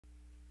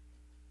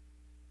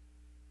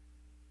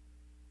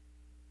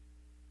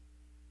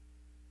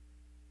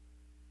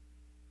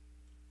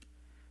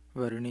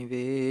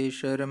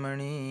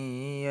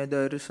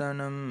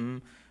वर्णिवेशरमणीयदर्शनं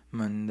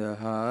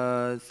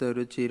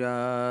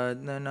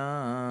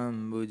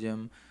मन्दहासरुचिरात्ननाम्बुजं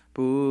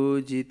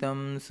पूजितं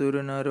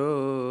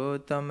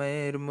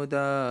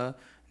सुरनरोत्तमैर्मुदा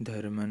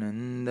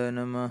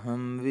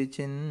धर्मनन्दनमहं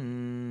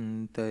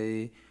विचिन्तये।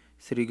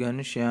 Shri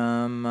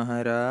Ghanshyam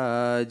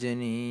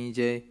महाराजनी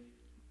Jai.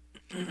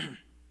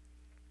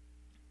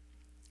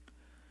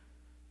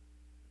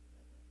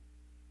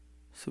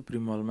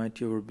 Supreme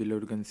Almighty, our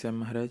beloved Ghanshyam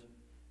Maharaj,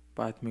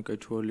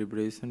 Pathmika for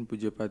Liberation,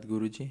 Pujapat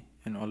Guruji,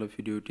 and all of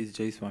you devotees,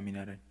 Jai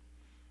Swaminarayan.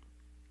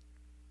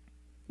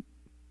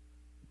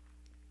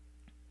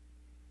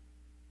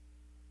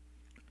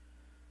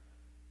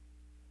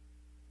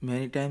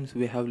 Many times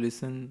we have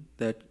listened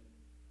that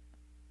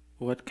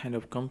what kind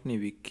of company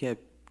we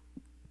kept,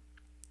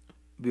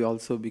 we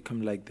also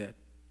become like that.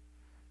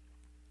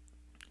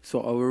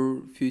 So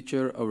our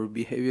future, our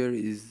behavior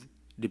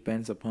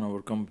depends upon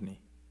our company,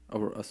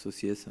 our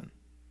association.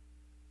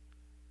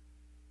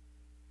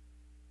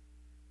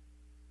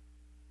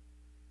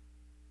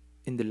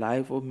 In the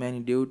life of many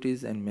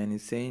devotees and many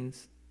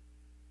saints,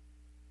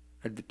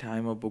 at the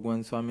time of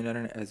Bhagwan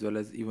Swaminarayan as well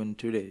as even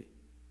today,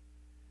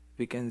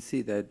 we can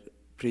see that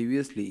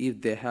previously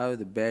if they have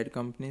the bad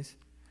companies,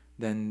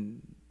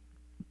 then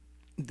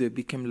they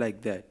become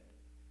like that,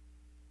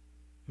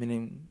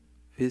 meaning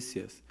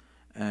vicious.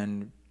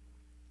 And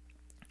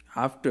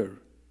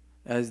after,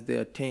 as they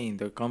attain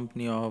the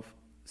company of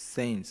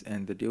saints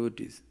and the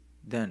devotees,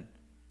 then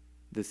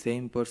the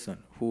same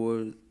person who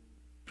was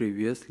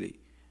previously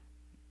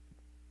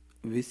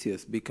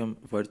vicious become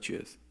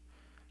virtuous.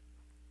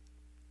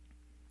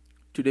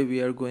 Today we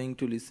are going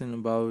to listen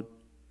about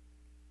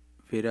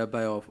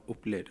Veerabai of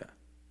Upleta.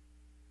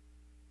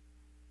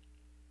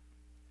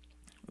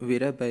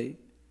 Veerabai,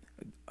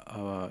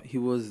 he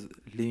was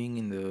living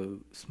in the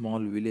small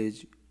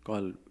village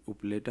called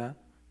Upleta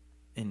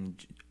in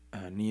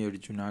near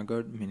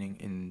Junagadh, meaning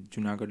in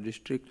Junagadh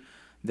district.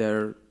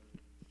 There,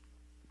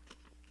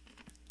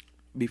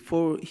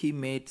 before he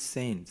made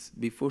saints,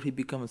 before he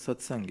became a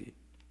satsangi,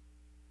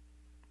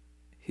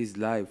 his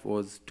life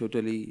was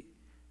totally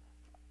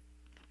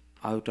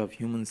out of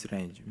human's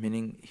range,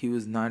 meaning he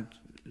was not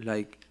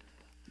like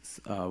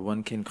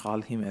one can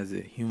call him as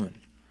a human.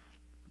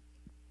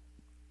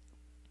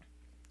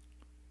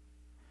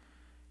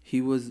 He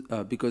was,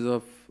 because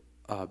of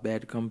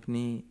bad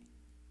company,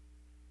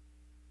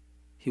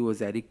 he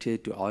was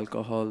addicted to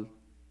alcohol,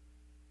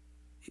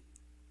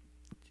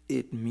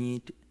 ate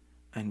meat,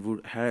 and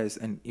would harass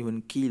and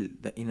even kill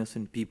the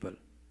innocent people.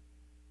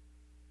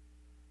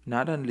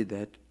 Not only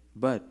that,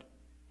 but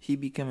he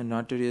became a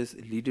notorious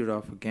leader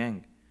of a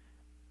gang,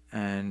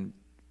 and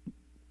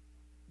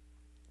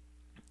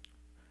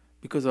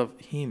because of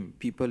him,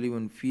 people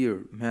even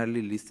fear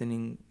merely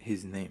listening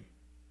his name.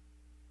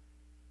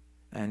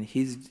 And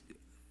he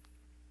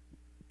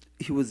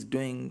was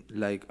doing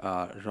like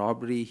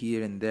robbery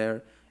here and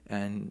there,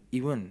 and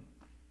even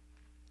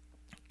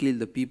kill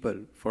the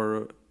people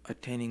for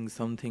attaining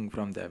something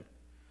from them.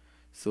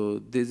 So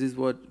this is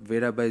what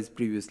Veerabai's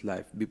previous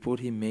life, before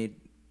he made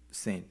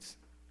saints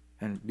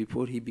and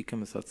before he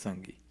became a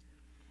satsangi.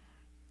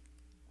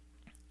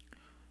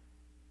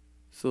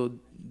 So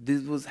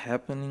this was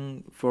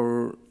happening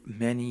for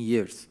many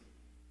years.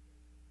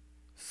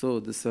 So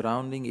the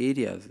surrounding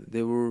areas,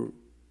 they were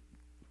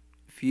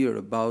fear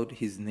about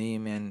his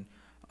name and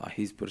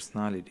his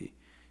personality.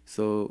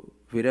 So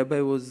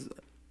Veerabai was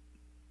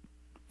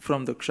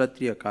from the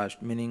Kshatriya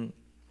caste, meaning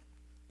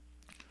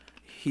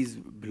his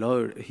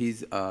blood,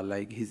 his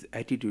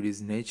attitude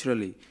is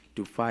naturally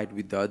to fight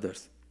with the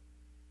others.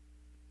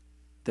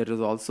 That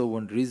was also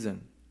one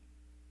reason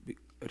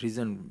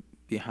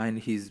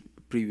behind his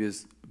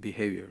previous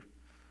behavior.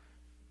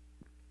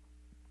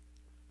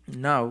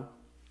 Now,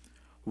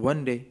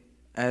 one day,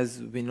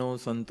 as we know,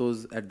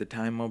 Santos at the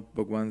time of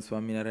Bhagwan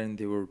Swaminarayan,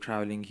 they were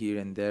traveling here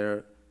and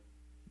there,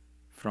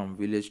 from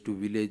village to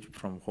village,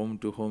 from home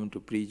to home, to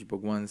preach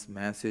Bhagwan's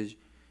message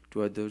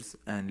to others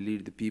and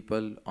lead the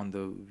people on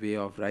the way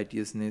of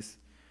righteousness.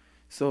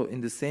 So in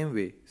the same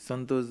way,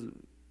 Santos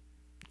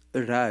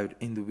arrived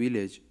in the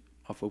village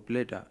of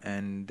Upleta,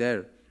 and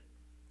there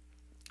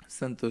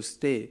Santos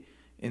stayed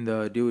in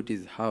the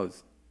devotee's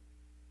house.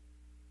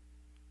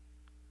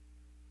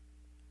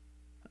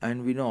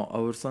 And we know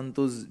our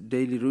Santos'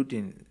 daily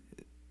routine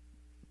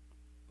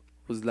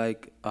was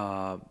like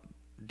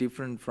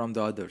different from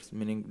the others,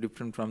 meaning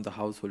different from the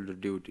householder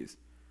devotees.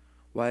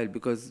 Why?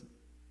 Because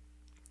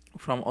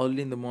from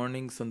early in the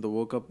morning, Santo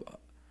woke up,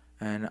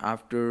 and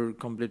after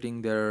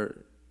completing their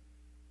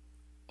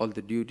all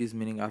the duties,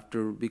 meaning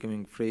after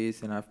becoming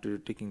fresh and after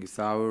taking a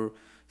shower,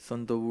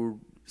 Santo would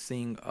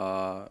sing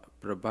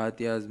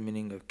prabhatyas,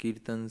 meaning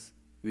kirtans,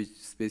 which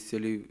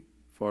specially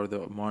for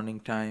the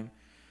morning time,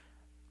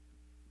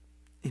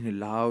 in a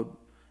loud.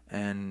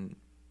 And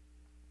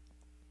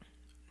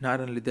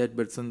not only that,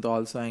 but Santo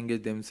also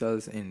engaged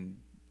themselves in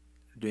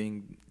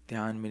doing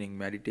dhyan, meaning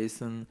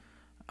meditation.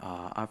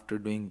 After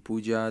doing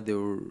puja, they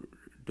were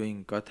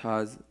doing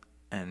kathas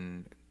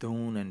and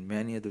dhun and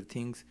many other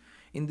things.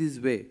 In this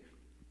way,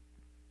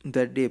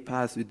 that day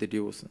passed with the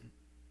devotion.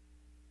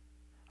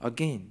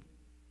 Again,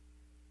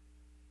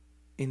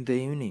 in the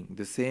evening,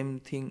 the same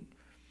thing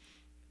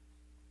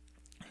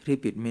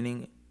repeat,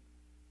 meaning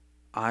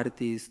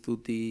arati,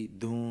 stuti,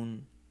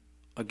 dhun,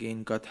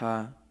 again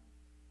katha.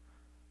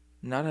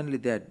 Not only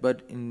that,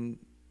 but in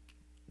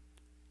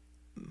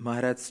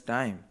Maharaj's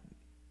time,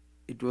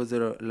 it was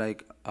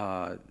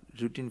a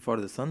routine for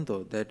the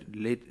Santo that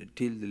late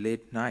till the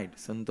late night,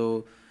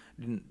 Santo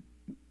didn't,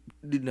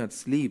 did not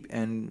sleep,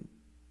 and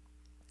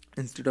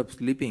instead of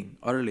sleeping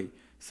early,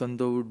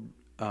 Santo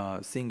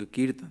would sing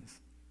kirtans.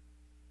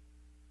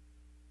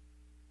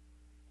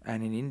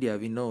 And in India,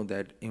 we know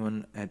that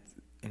even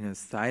in a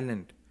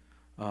silent,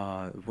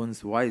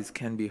 one's voice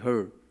can be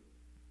heard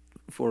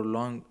for a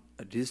long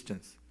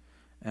distance.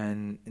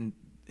 And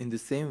in the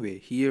same way,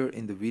 here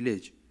in the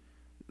village,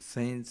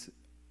 saints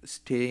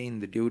stay in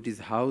the devotee's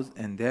house,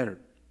 and there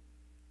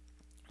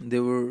they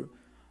were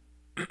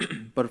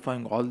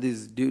performing all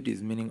these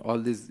duties, meaning all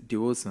this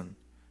devotion,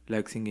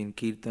 like singing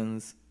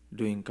kirtans,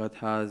 doing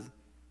kathas.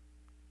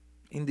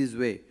 In this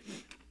way,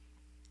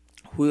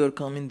 whoever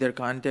come in their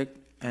contact,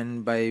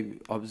 and by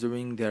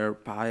observing their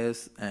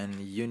pious and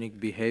unique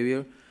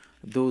behavior,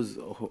 those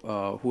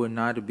who are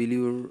not a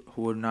believer,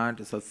 who are not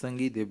a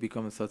satsangi, they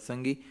become a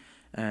satsangi.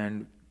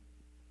 And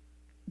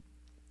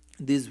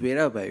this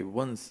Verabai,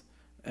 once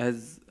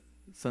as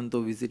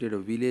Santo visited a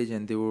village,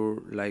 and they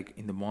were like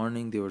in the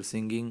morning they were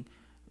singing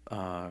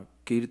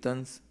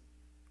kirtans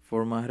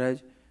for Maharaj.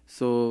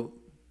 So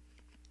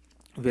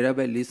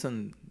Verabai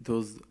listened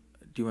those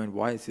divine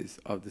voices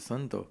of the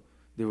Santo.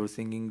 They were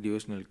singing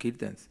devotional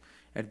kirtans.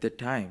 At that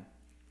time,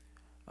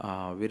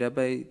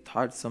 Verabai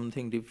thought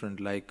something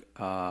different, like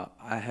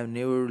I have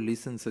never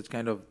listened such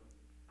kind of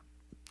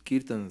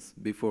kirtans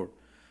before.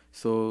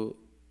 So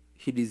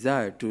he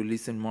desired to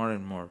listen more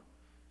and more.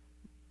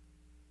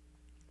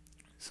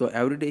 So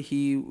every day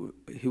he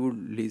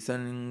would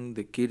listen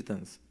the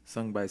kirtans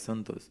sung by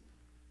santos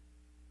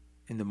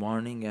in the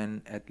morning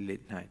and at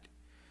late night.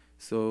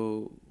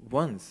 So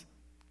once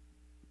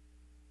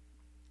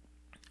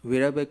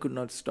Virabai could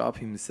not stop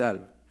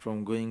himself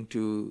from going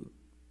to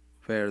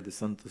where the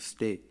santos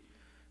stay.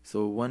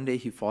 So one day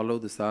he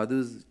followed the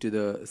sadhus to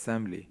the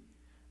assembly,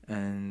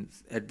 and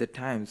at that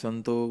time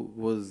Santo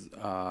was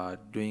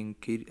doing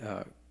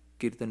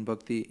kirtan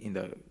bhakti in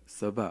the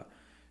sabha.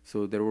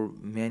 So there were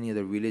many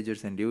other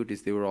villagers and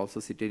devotees. They were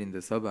also seated in the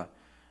sabha,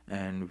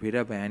 and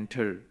Virabha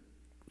entered.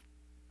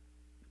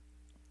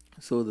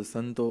 So the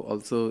Santo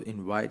also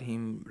invite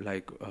him,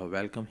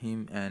 welcome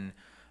him, and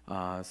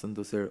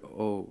Santo said,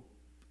 "Oh,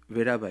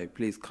 Virabhai,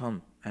 please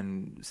come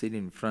and sit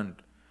in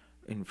front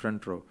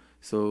row."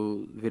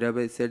 So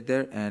Virabhai sat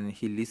there and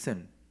he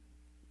listened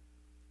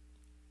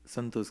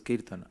Santo's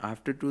kirtan.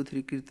 After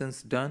 2-3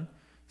 kirtans done,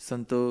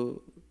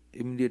 Santo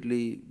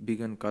immediately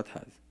began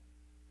kathas.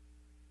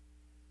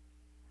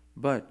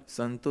 But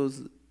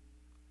Santo's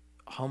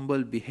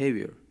humble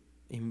behavior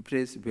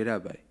impressed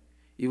Virabhai.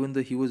 Even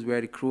though he was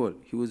very cruel,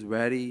 he was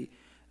very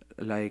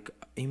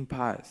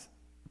impious,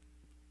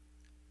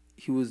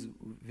 he was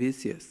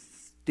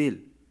vicious, still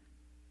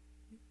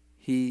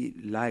he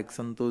liked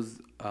Santo's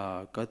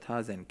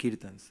kathas and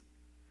kirtans,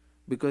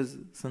 because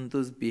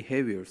Santo's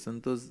behavior,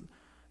 Santo's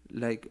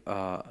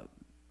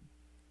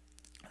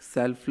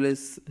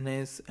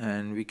selflessness,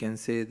 and we can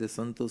say the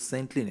Santo's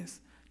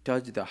saintliness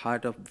touched the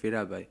heart of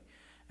Virabhai,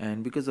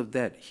 and because of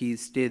that he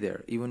stayed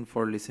there even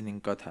for listening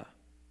katha.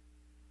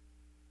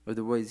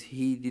 Otherwise,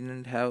 he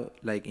didn't have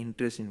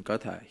interest in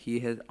katha. He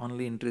had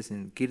only interest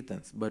in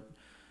kirtans. But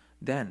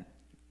then,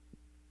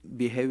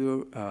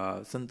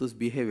 Santo's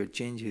behavior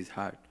changed his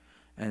heart,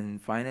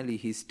 and finally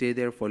he stayed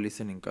there for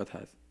listening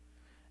kathas.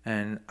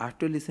 And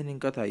after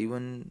listening katha,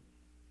 even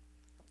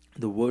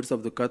the words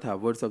of the katha,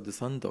 words of the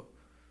Santo,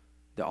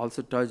 they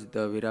also touched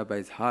the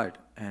Virabhai's heart,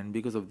 and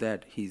because of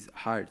that, his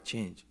heart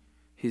changed.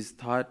 His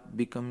thought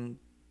become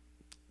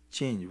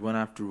changed one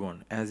after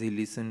one as he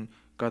listened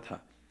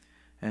katha.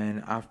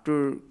 And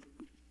after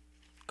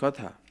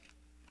katha,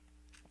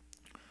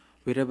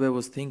 Virabhai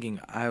was thinking,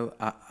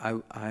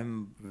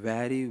 I'm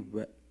very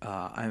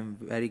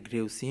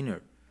grave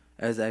sinner,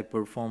 as I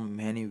perform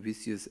many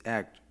vicious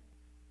acts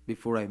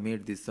before I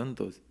met these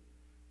santos.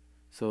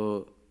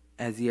 So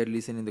as he had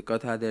listened in the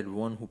katha that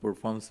one who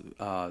performs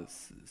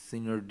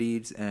sinner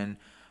deeds, and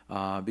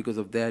because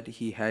of that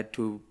he had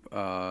to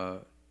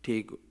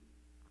take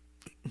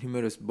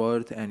numerous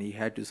births, and he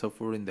had to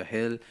suffer in the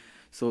hell.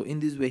 So in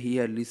this way he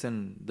had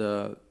listened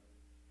the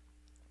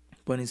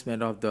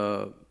punishment of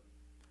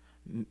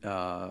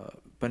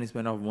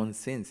one's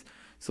sins.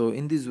 So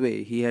in this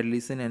way he had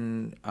listened,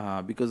 and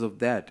because of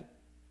that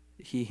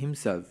he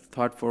himself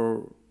thought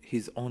for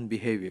his own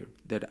behavior,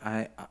 that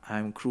I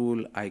am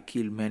cruel, I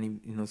kill many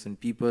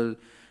innocent people,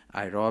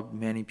 I rob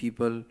many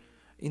people.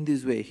 In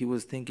this way he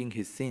was thinking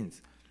his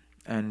sins,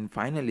 and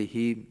finally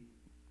he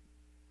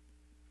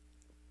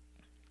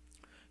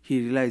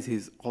realized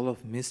his all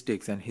of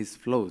mistakes and his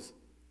flaws.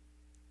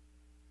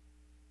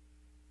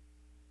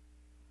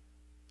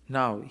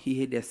 Now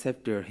he had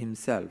accepted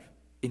himself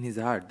in his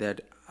heart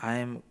that I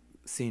am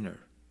sinner.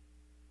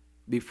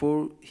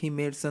 before he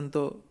made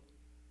Santo,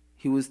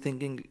 he was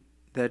thinking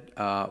that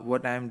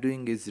what I am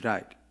doing is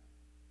right.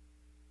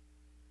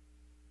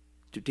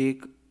 To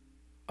take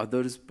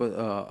others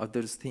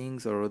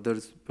things or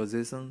others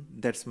possession,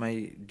 that's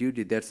my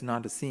duty, that's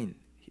not a sin.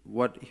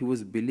 What he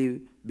was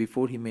believed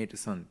before he made a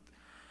Sant.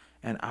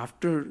 And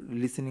after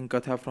listening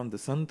Katha from the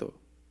Santo,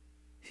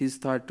 his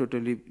thought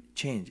totally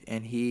changed,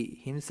 and he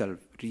himself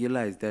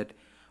realized that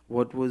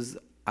what was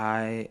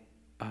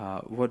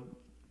what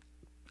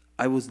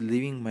I was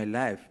living my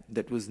life,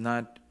 that was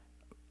not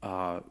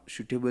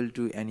suitable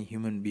to any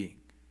human being.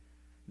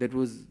 That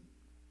was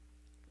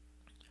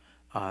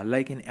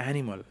like an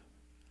animal.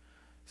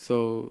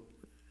 So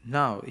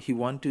now he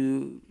want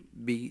to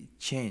be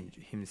changed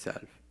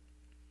himself,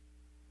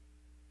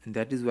 and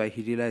that is why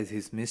he realized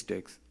his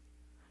mistakes.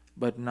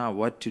 But now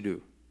what to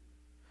do?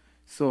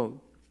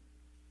 So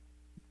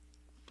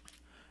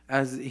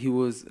as he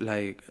was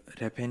like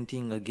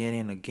repenting again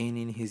and again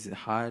in his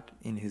heart,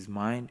 in his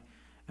mind,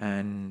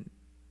 and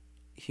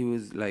he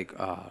was like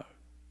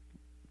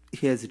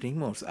he has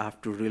remorse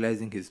after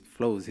realizing his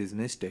flaws, his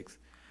mistakes,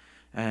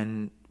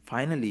 and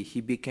finally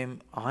he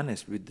became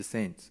honest with the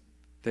saints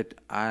that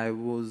I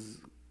was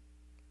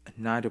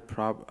not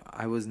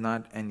I was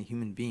not an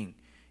human being.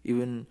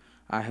 Even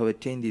I have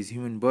attained this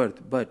human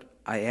birth, but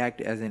I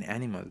act as an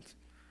animal.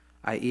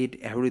 I eat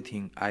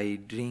everything. I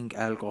drink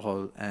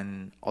alcohol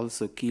and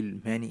also kill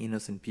many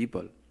innocent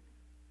people.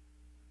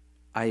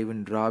 I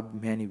even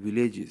robbed many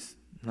villages,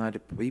 not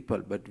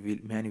people, but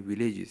many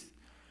villages.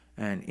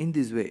 And in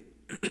this way,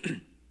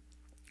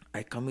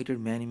 I committed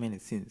many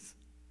sins.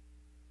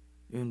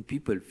 Even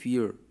people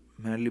fear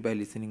merely by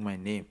listening my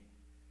name.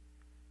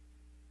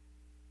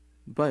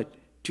 But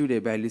today,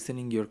 by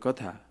listening your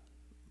Katha,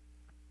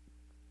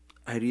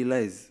 I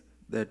realize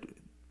that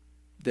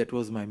that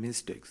was my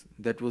mistakes,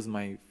 that was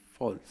my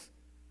faults.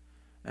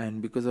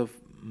 And because of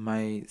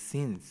my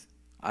sins,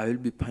 I will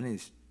be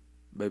punished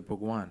by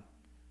Bhagwan.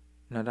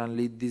 Not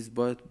only this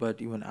birth,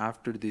 but even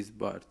after this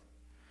birth.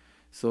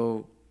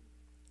 So,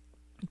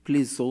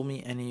 please show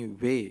me any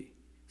way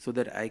so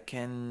that I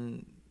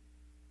can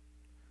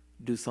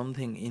do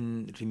something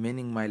in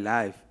remaining my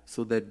life,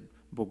 so that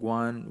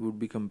Bhagwan would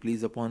become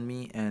pleased upon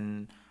me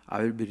and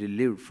I will be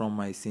relieved from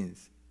my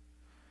sins.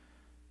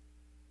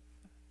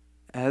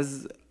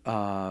 As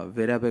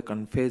Verabai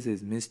confesses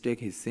his mistake,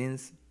 his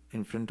sins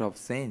in front of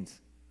saints,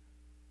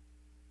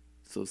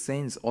 so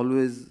saints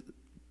always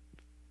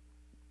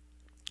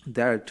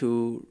there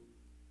to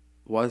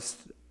wash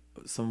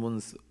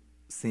someone's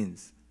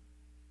sins,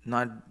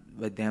 not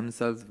by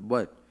themselves,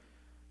 but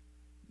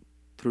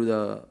through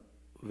the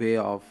way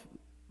of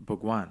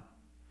Bhagwan.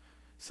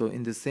 So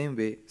in the same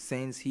way,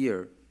 saints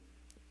here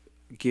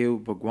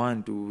gave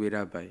Bhagwan to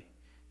Verabai.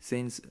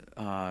 Saints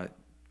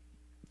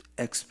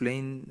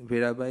explain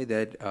Verabai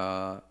that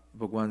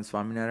Bhagwan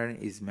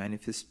Swaminarayan is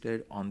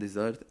manifested on this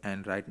earth,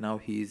 and right now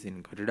he is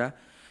in Gadada.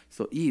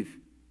 So if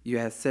you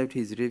accept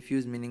his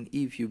refuge, meaning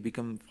if you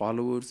become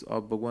followers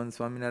of Bhagwan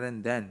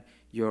Swaminarayan, then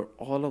your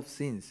all of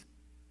sins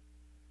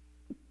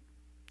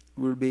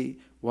will be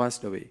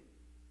washed away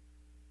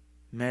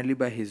merely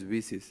by his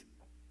wishes.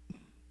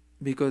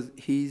 Because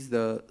he is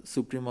the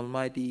Supreme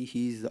Almighty,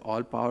 he is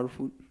all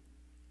powerful,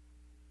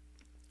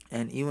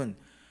 and even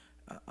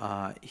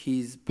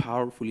he is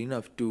powerful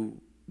enough to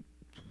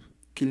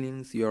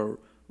cleanse your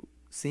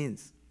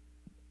sins.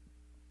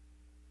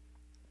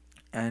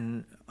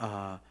 And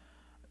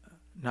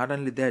not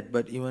only that,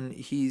 but even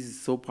he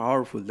is so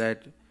powerful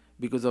that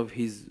because of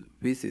his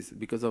wishes,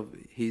 because of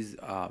his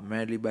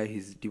merely by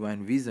his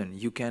divine vision,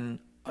 you can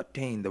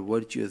attain the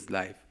virtuous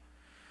life.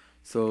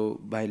 So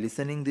by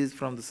listening this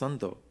from the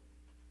Santo,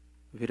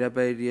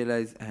 Virabai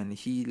realized, and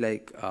he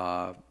like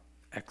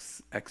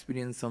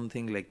experienced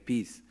something like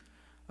peace.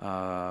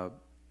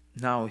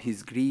 Now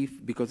his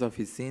grief because of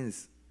his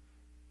sins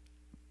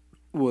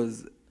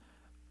was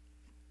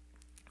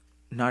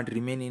not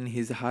remain in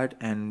his heart,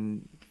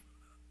 and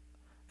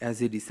as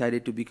he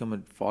decided to become a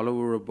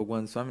follower of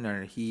Bhagwan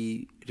Swaminarayan,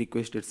 he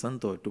requested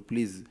Santo to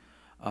please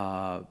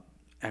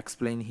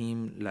explain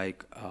him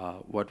like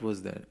what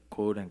was the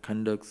code and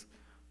conducts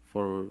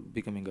for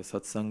becoming a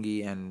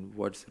satsangi and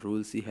what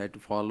rules he had to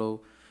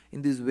follow.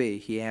 In this way,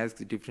 he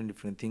asked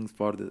different things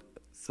for the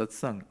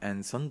satsang,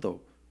 and Santo,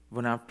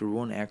 one after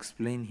one,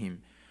 explained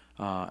him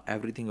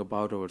everything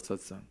about our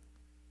satsang.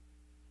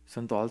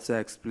 Santo also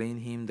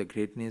explained him the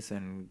greatness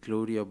and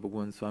glory of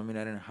Bhagwan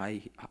Swaminarayan,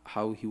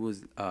 how he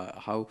was,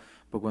 how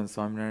Bhagwan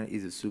Swaminarayan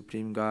is a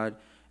supreme God,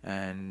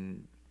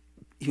 and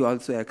he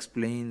also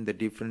explained the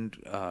different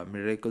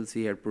miracles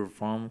he had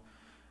performed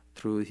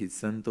through his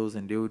santos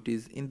and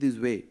devotees. In this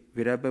way,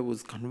 Virabai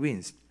was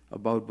convinced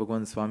about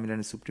Bhagwan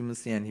Swaminarayan's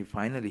supremacy, and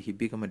he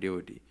became a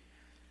devotee.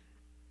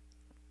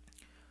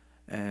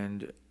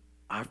 And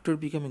after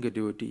becoming a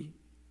devotee,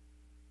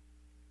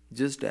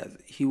 just as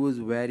he was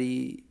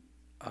very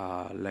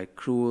like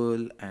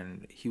cruel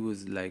and he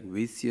was like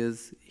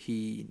vicious,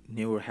 he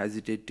never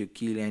hesitated to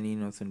kill any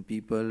innocent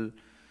people,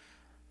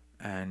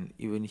 and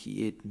even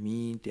he ate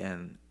meat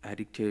and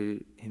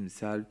addicted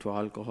himself to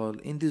alcohol.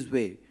 In this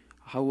way,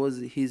 how was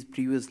his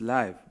previous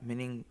life,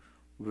 meaning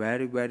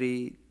very,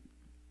 very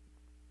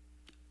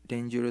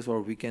dangerous,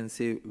 or we can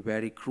say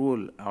very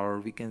cruel, or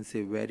we can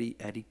say very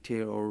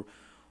addictive or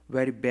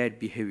very bad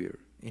behavior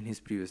in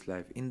his previous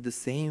life. In the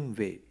same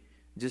way,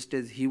 just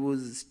as he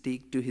was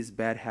stick to his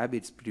bad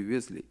habits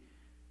previously,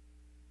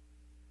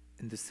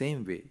 in the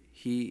same way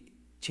he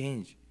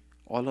changed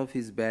all of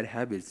his bad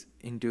habits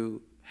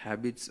into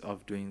habits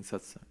of doing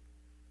satsang.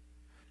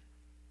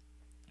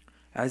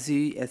 As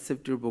he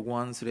accepted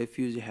Bhagwan's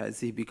refuge, as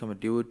he become a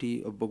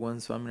devotee of Bhagwan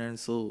Swaminarayan,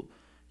 so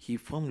he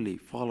firmly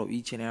follow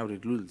each and every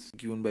rules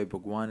given by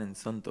Bhagwan and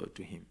Santo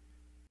to him.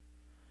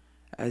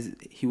 As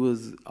he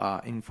was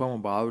informed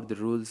about the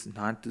rules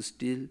not to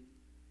steal,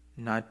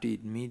 not to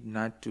eat meat,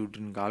 not to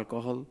drink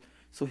alcohol,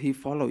 so he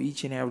follow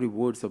each and every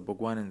words of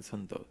Bhagwan and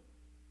Santo.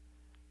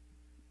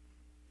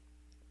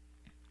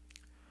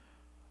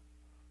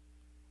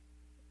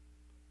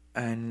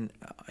 And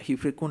he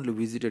frequently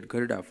visited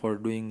Garuda for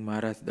doing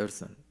Maharaj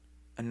Darshan.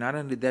 And not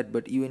only that,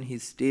 but even he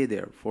stayed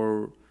there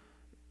for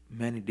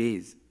many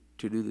days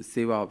to do the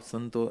seva of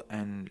Santo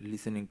and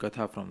listening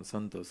Katha from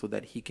Santo, so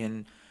that he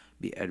can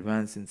be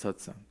advanced in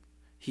satsang.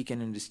 He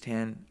can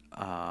understand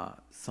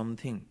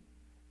something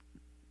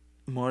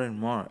more and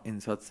more in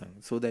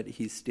satsang, so that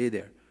he stay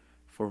there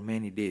for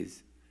many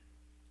days.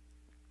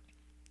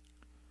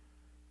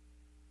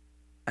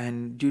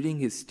 And during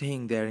his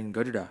staying there in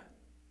Garuda,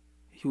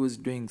 he was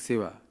doing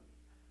seva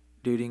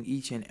during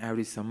each and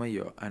every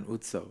samaya and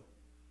utsav.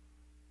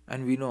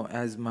 And we know,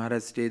 as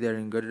Maharaj stayed there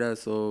in Garuda,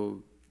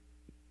 so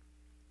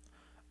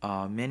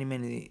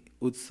many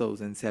utsavs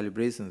and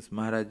celebrations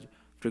Maharaj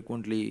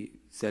frequently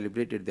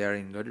celebrated there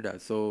in Garuda.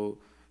 So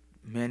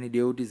many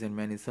devotees and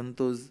many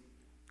santos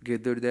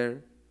gathered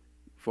there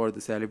for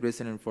the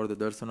celebration and for the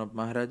darshan of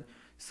Maharaj.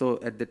 So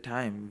at the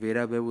time,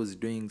 Veerabhai was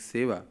doing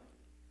seva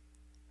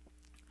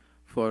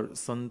for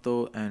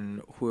santo,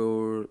 and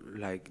whoever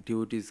like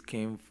devotees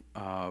came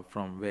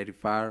from very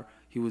far,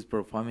 he was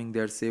performing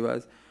their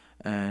sevas,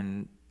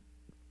 and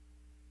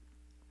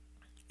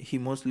he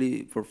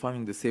mostly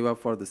performing the seva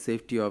for the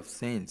safety of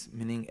saints,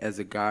 meaning as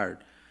a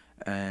guard.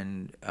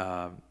 And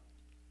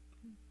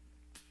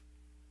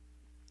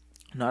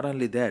not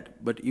only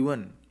that, but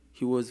even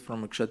he was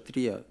from a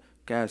Kshatriya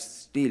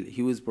caste, still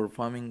he was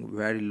performing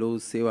very low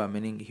seva,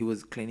 meaning he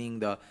was cleaning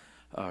the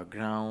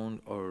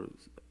ground, or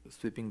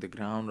sweeping the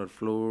ground or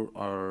floor,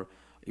 or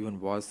even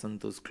wash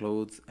santos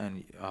clothes,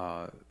 and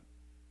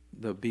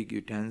the big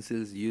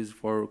utensils used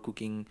for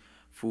cooking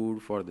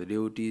food for the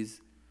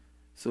devotees.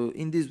 So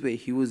in this way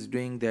he was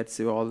doing that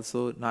seva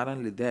also. Not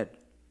only that,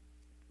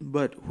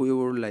 but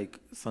whoever like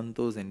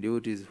santos and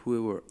devotees,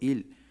 whoever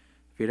ill,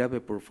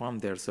 Veerabhai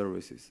performed their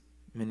services,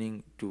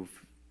 meaning to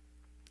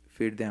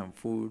feed them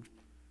food,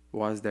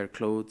 wash their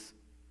clothes,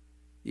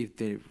 if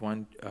they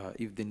want,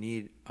 if they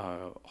need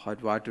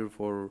hot water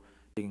for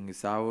taking a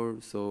shower,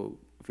 so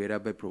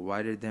Veerabhai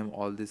provided them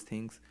all these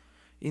things.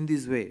 In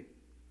this way,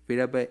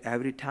 Veerabhai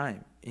every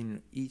time,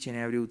 in each and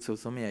every Utsav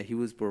Samaya, he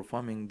was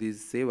performing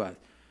these sevas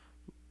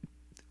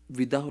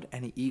without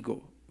any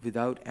ego,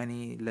 without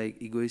any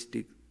like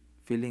egoistic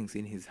feelings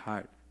in his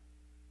heart.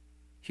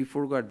 He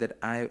forgot that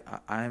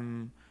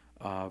I'm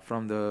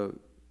from the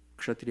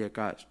Kshatriya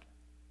caste,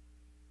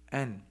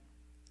 and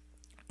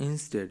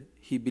instead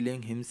he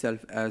believed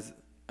himself as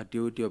a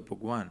devotee of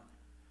Bhagwan,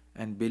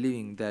 and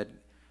believing that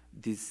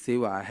this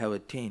seva I have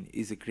attained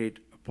is a great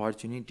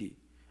opportunity,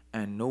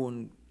 and no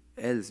one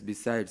else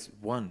besides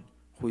one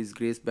who is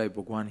graced by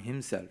Bhagwan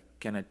himself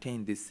can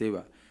attain this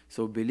seva.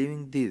 So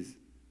believing this,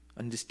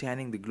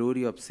 understanding the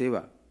glory of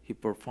seva, he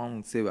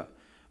performed seva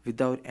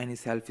without any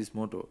selfish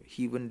motto.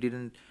 He even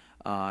didn't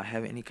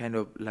have any kind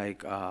of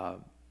like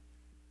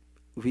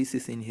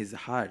wishes in his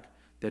heart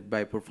that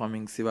by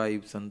performing seva,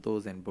 if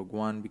Santos and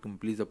Bhagwan become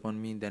pleased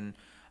upon me, then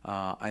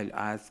I'll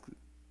ask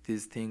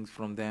these things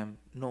from them.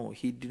 No,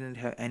 he didn't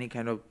have any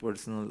kind of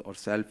personal or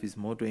selfish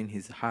motto in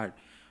his heart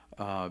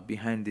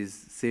behind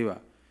this seva.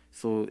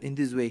 So in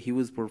this way he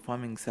was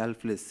performing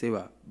selfless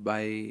seva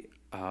by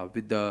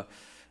with the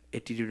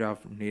attitude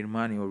of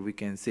nirmani, or we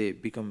can say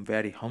become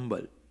very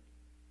humble.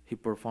 He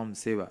performed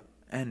seva,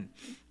 and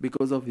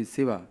because of his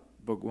seva,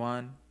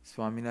 Bhagwan,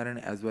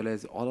 Swaminarayan, as well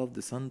as all of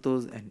the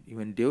santos and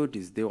even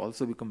devotees, they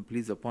also become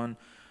pleased upon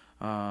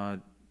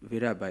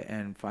Veerabhai.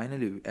 And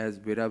finally, as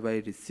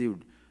Veerabhai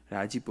received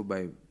Rajipa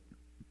by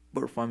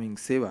performing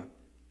seva,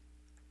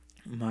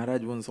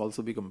 Maharaj once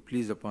also become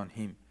pleased upon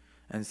him,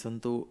 and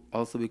Santo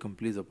also become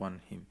pleased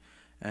upon him.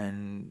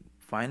 And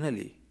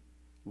finally,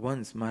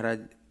 once Maharaj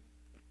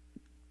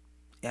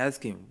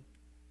asked him,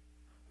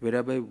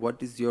 Veerabhai,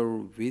 what is your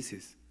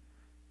wishes?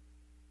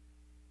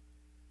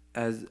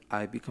 As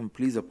I become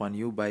pleased upon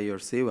you by your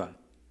seva,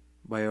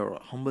 by your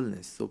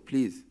humbleness, so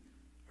please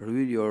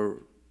reveal your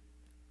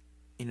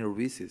inner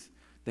wishes.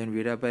 Then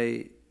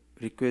Veerabhai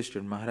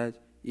requested, Maharaj,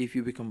 if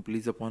you become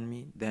pleased upon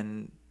me,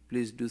 then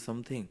please do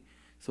something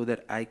so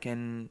that I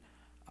can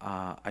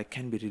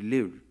be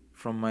relieved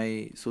from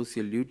my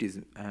social duties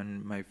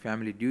and my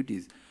family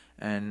duties,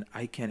 and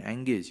I can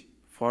engage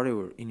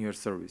forever in your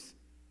service.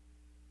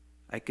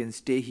 I can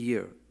stay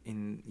here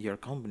in your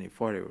company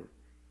forever.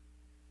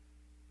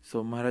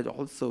 So Maharaj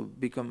also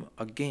become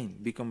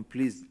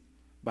pleased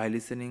by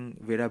listening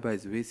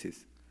Vedabai's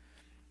wishes.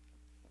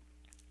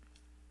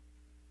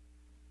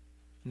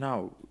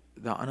 Now,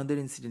 the another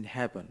incident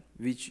happened,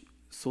 which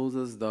shows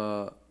us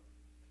the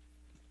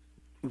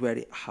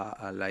very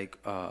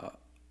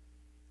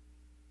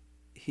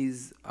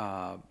his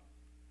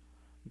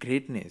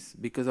greatness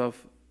because of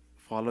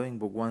following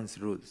Bhagwan's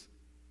rules.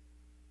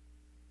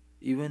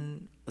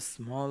 Even a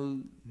small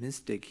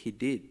mistake he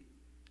did,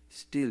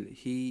 still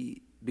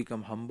he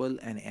become humble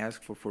and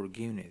asked for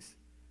forgiveness.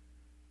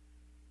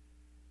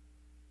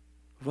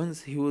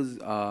 Once he was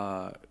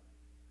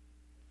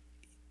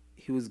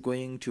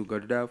going to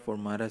Gadda for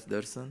Maharaj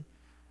darshan,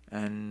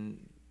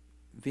 and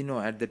we know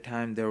at the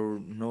time there were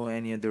no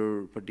any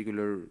other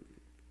particular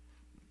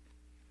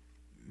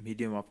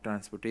medium of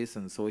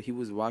transportation, so he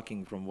was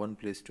walking from one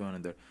place to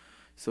another.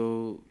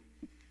 So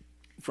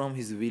from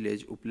his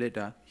village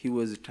Upleta, he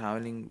was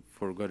traveling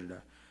for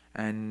Gadda,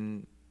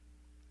 and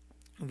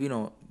we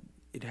know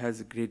it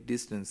has a great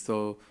distance.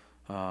 So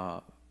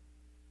on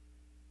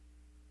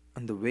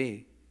the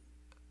way,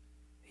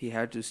 he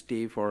had to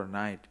stay for a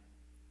night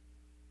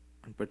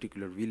in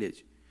particular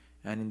village,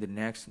 and in the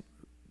next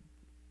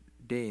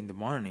day in the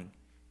morning,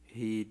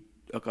 he,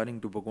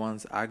 according to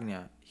Bhagwan's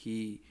Agnya,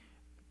 he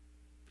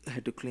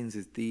had to cleanse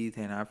his teeth,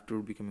 and after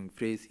becoming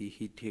fresh,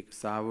 he take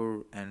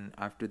shower, and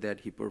after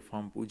that he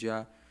performed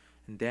puja,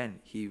 and then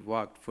he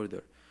walked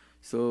further.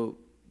 So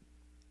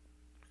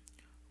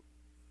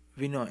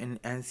we know in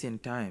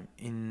ancient time,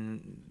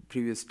 in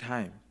previous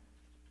time,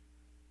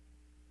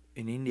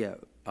 in India,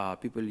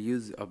 people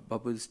use a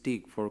bubble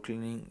stick for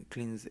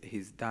cleanse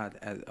his daat,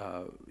 as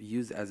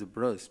use as a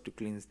brush to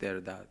cleanse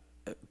their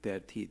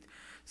teeth.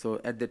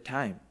 So at the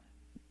time,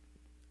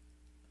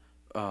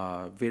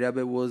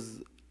 Virabai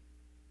was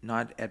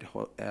not at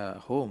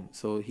home,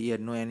 so he had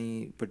no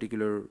any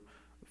particular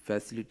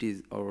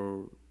facilities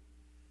or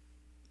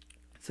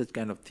such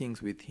kind of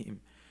things with him.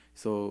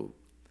 So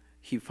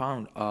he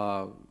found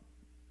a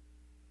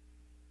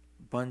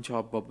bunch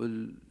of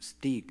bubble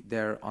stick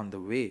there on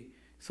the way,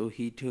 so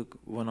he took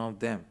one of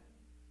them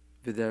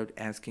without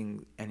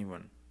asking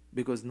anyone,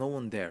 because no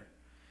one there.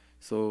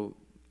 So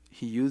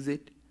he used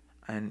it,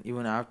 and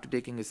even after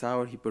taking a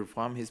shower, he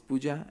performed his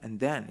puja, and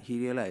then he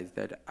realized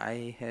that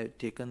I had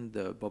taken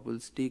the bubble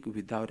stick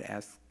without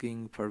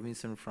asking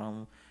permission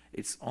from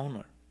its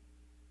owner.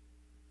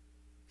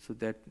 So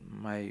that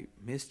my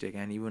mistake,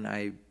 and even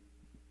I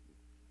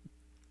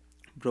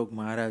broke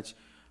Maharaj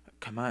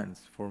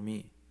commands for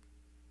me.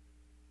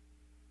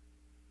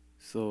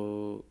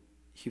 So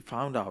he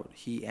found out,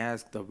 he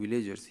asked the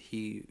villagers,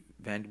 he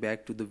went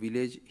back to the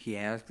village, he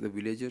asked the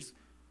villagers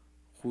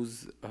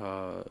whose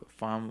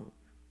farm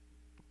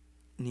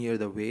near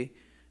the way,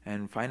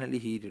 and finally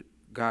he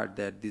got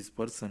that this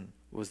person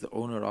was the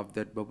owner of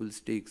that bubble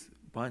sticks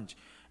bunch.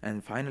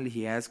 And finally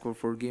he asked for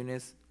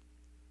forgiveness,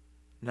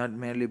 not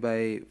merely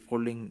by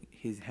folding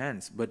his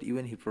hands, but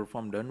even he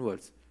performed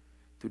downwards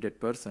to that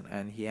person,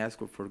 and he asked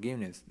for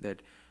forgiveness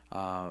that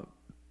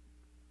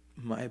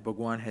my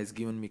Bhagwan has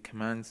given me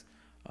commands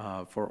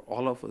for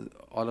all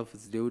of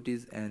his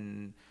devotees,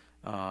 and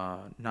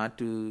not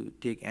to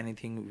take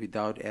anything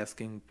without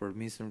asking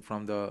permission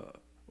from the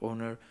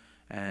owner,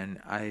 and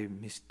I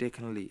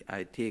mistakenly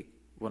I take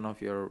one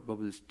of your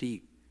bubble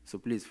stick, so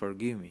please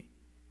forgive me.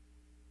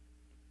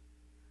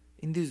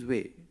 In this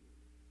way,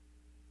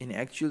 in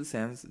actual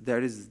sense,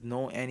 there is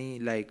no any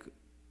like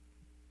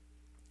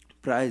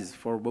price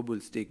for bubble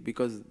stick,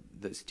 because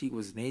the stick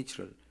was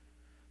natural,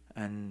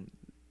 and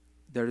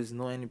there is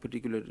no any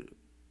particular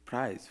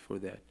price for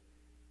that.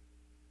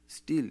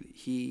 Still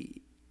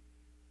he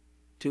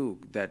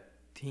took that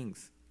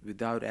things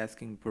without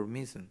asking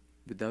permission,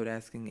 without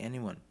asking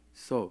anyone,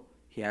 so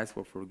he asked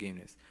for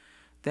forgiveness.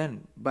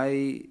 Then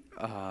by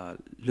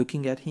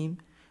looking at him,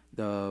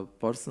 the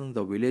person,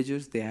 the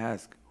villagers, they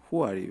ask,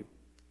 who are you?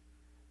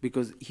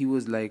 Because he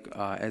was like,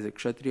 as a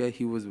kshatriya,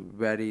 he was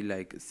very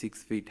like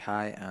 6 feet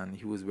high, and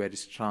he was very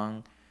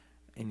strong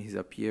in his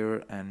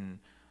appear, and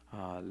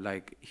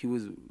like he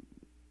was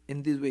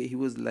in this way, he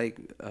was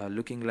like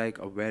looking like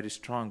a very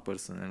strong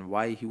person. And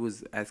why he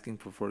was asking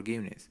for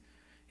forgiveness?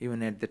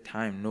 Even at the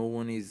time, no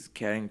one is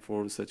caring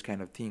for such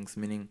kind of things,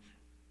 meaning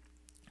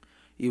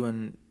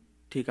even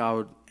take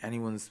out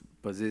anyone's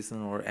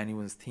possession or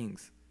anyone's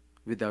things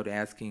without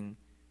asking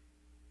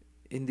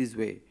in this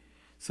way.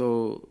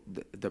 So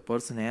the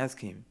person asked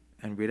him,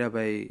 and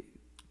Veerabai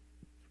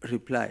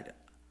replied,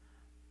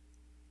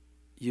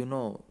 you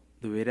know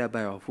the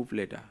Veerabai of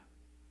Upleta,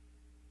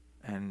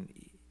 and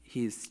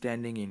he is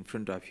standing in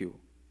front of you.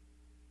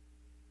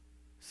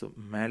 So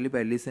merely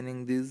by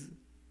listening this,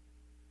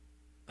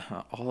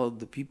 all of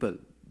the people,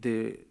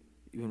 they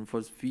even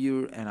first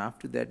fear, and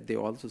after that they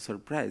also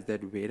surprised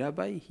that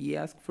Veerabai, he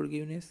asked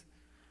forgiveness.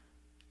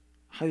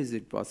 How is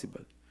it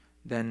possible?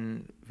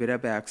 Then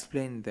Veerabai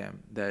explained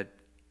them that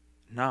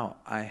now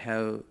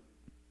I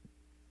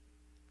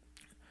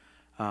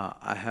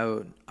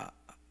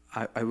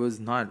was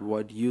not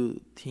what you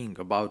think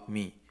about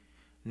me.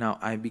 Now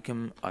I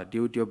become a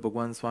devotee of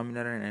Bhagwan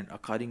Swaminarayan, and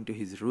according to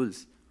his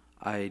rules,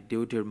 I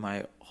devoted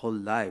my whole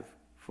life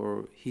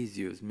for his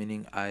use,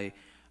 meaning I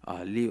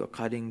live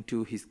according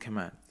to his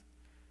commands.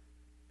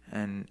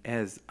 And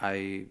as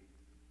I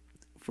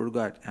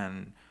forgot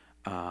and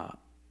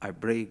I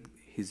break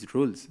his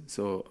rules,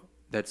 so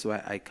that's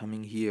why I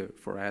coming here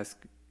for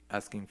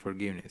asking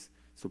forgiveness.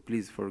 So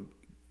please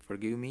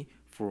forgive me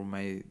for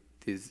my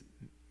this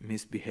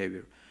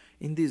misbehavior.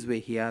 In this way,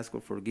 he asked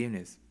for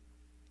forgiveness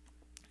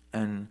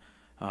and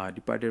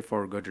departed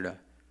for Gadada.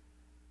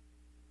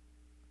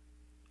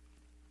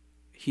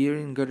 Here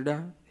in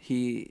Gadada,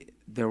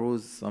 there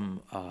was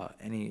some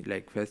any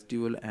like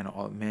festival, and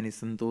many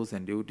santos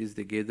and devotees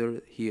they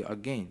gathered here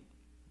again,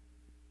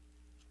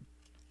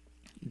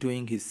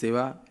 doing his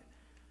seva,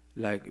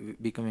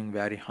 like becoming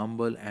very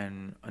humble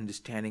and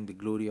understanding the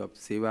glory of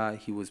seva.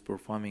 He was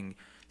performing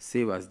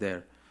sevas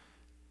there.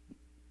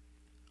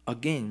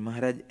 Again,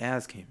 Maharaj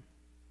asked him.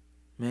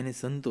 Many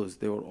santos,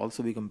 they were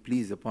also become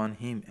pleased upon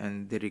him,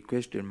 and they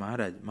requested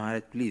Maharaj,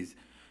 Maharaj, please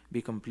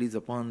become pleased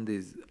upon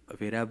this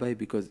Verabai,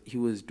 because he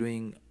was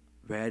doing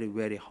very,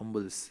 very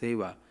humble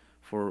seva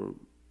for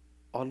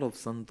all of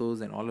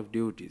santos and all of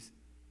devotees.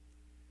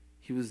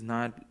 He was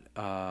not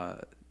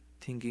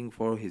thinking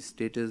for his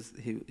status.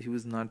 He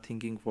was not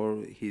thinking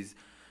for his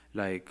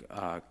like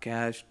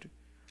caste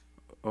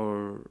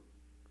or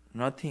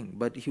nothing,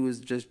 but he was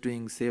just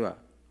doing seva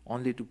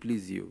only to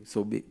please you.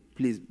 So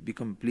please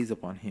become pleased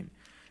upon him.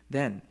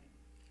 Then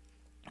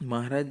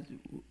Maharaj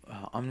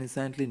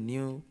omnisciently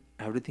knew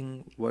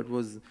everything what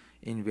was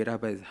in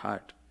Verabai's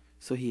heart.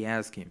 So he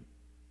asked him,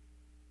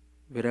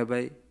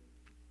 Verabai,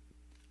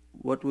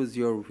 what was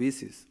your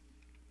wishes?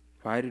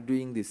 Why are you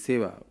doing this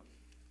seva?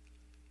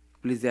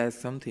 Please ask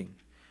something.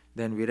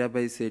 Then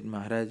Verabai said,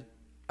 Maharaj,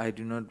 I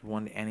do not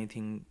want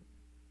anything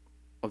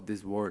of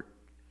this world,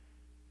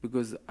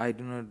 because I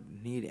do not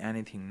need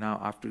anything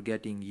now after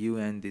getting you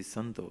and this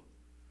Santo.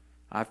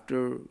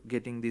 After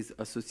getting this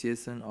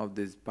association of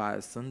this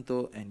pious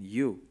Santo and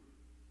you,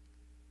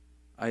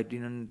 I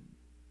didn't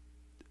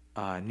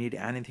need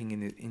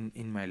anything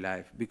in my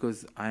life,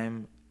 because I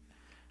am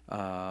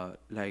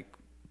like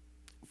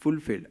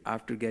fulfilled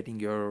after getting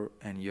your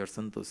and your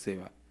Santo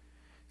seva.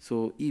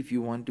 So if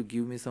you want to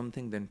give me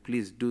something, then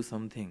please do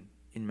something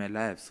in my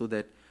life, so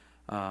that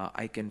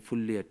I can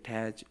fully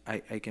attach,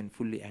 I can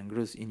fully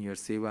engross in your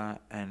seva,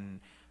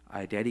 and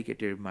I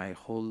dedicated my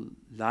whole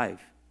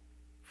life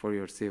for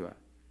your seva.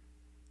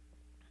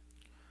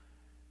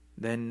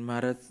 Then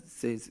Maharaj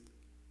says,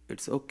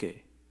 it's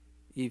okay.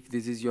 If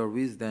this is your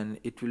wish, then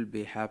it will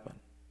be happen.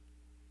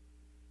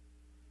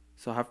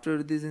 So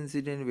after this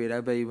incident,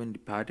 Verabai even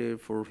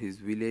departed for his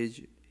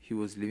village. He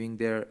was living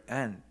there,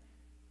 and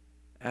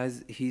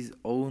as his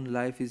own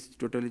life is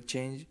totally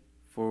changed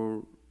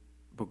for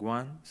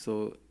Bhagwan,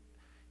 so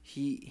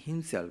he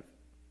himself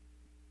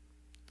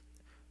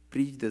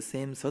preached the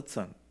same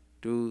satsang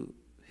to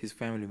his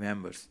family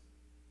members,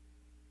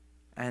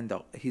 and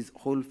his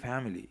whole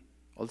family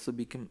also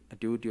became a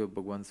devotee of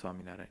Bhagwan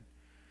Swaminarayan.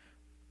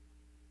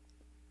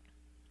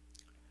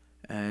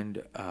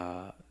 And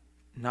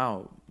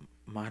now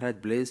Maharaj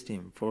blessed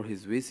him for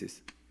his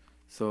wishes.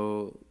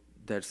 So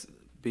that's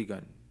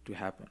begun to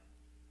happen.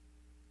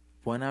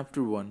 One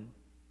after one,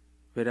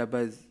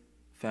 Verabai's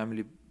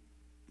family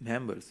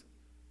members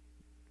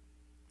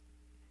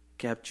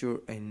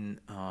capture in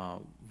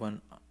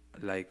one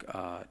like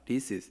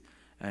disease,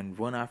 and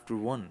one after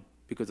one,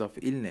 because of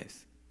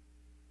illness,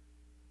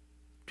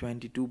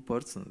 22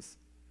 persons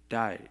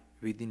died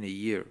within a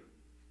year,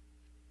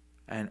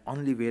 and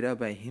only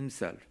Verabai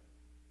himself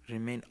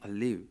remained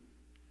alive.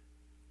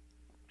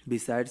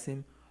 Besides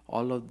him,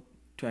 all of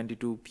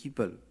 22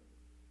 people,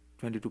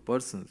 22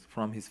 persons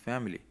from his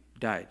family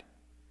died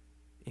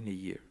in a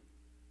year.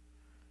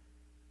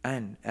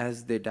 And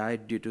as they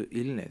died due to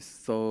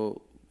illness,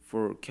 so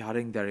for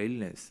curing their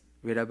illness,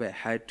 Verabai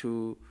had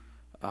to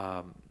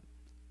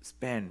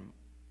spend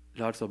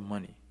lots of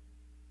money.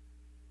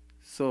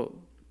 So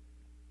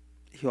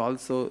he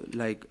also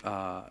like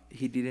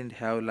he didn't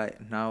have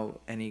like now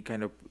any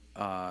kind of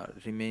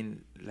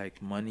remain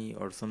like money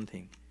or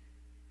something.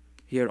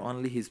 Here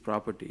only his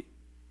property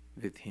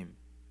with him.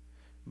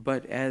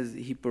 But as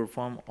he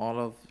performed all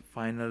of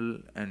final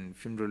and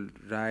funeral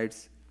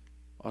rites,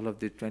 all of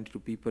the 22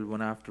 people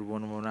one after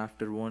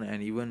one,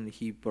 and even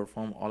he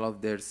performed all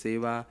of their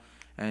seva,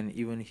 and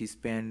even he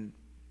spent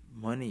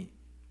money,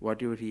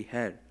 whatever he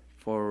had,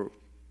 for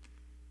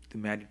the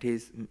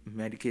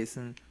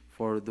medication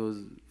for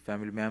those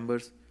family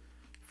members.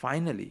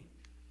 Finally,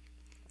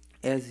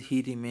 as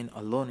he remained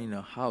alone in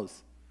a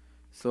house,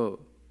 so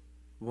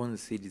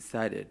once he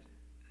decided,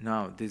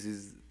 now this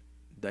is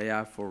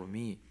daya for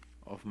me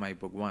of my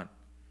Bhagwan,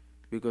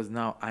 because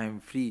now I am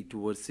free to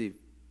worship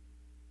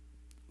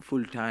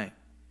full time,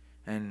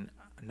 and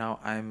now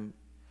I am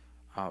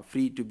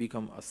free to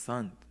become a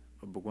sant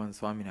of Bhagwan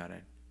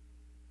Swaminarayan.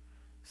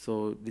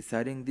 So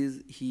deciding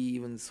this, he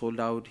even sold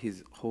out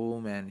his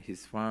home and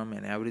his farm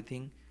and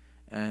everything,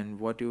 and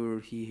whatever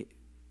he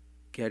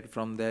get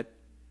from that,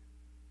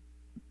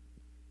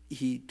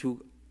 he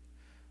took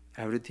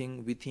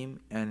everything with him,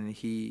 and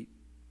he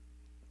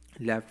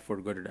left for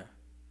Garuda.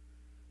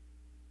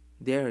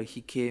 There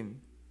he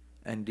came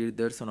and did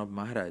darshan of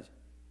Maharaj,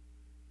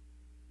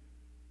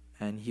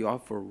 and he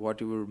offered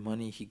whatever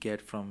money he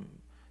get from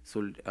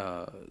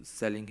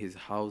selling his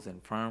house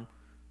and farm,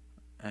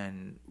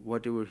 and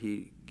whatever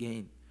he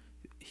gained,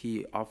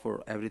 he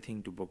offered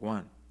everything to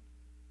Bhagwan.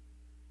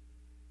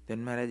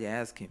 Then Maharaj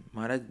asked him.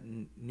 Maharaj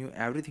knew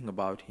everything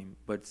about him,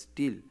 but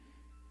still,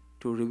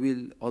 to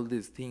reveal all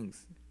these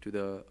things to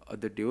the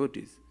other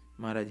devotees,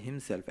 Maharaj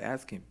himself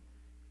asked him,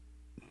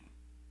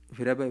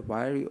 Virabai,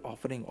 why are you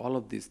offering all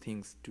of these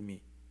things to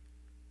me?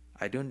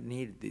 I don't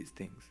need these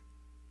things.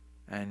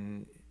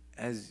 And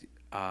as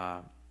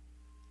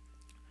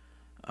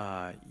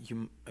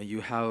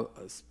you have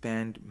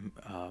spent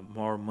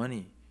more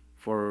money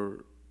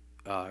for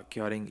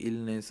curing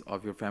illness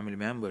of your family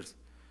members,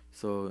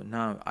 so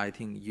now I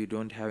think you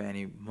don't have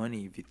any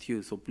money with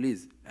you, so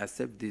please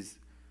accept this,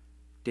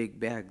 take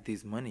back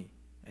this money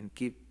and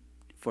keep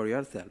for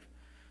yourself.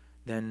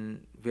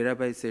 Then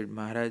Virabai said,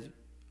 Maharaj,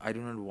 I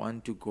do not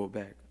want to go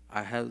back.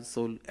 I have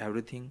sold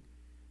everything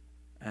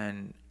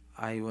and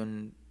I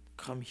want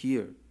come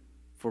here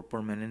for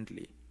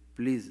permanently.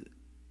 Please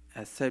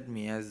accept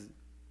me as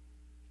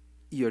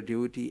your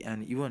devotee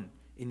and even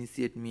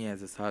initiate me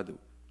as a sadhu.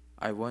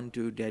 I want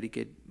to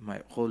dedicate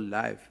my whole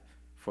life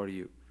for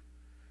you.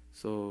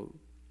 So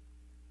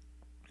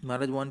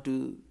Maharaj want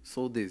to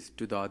show this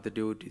to the other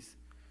devotees,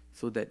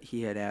 so that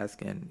he had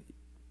asked him.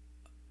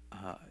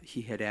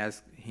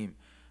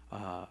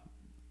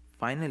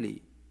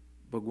 Finally,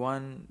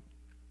 Bhagwan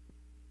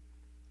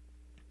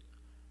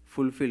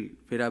fulfilled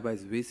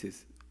Virabai's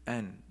wishes,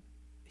 and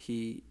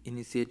he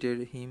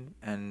initiated him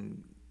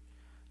and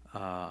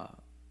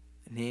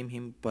named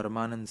him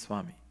Paramanand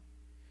Swami.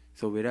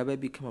 So Virabai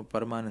became a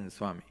Paramanand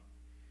Swami.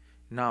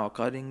 Now,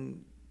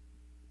 according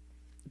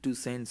to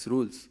saint's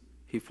rules,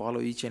 he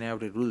followed each and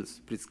every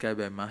rules prescribed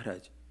by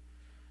Maharaj.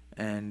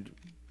 And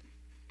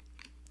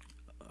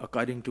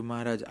according to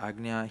Maharaj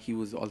Agnya, he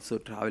was also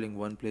traveling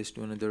one place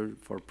to another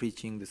for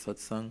preaching the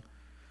satsang.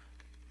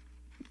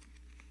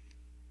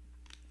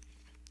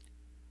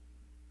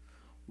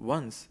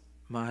 Once,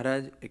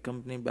 Maharaj,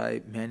 accompanied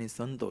by many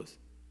santos,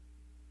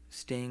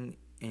 staying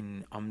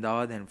in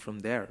Ahmedabad, and from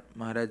there,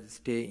 Maharaj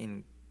stay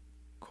in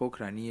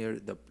Khokhra, near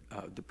the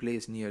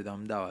place near the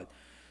Ahmedabad.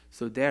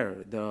 So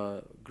there,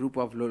 the group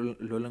of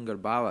Lolangar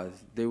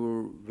Babas, they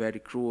were very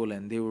cruel,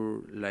 and they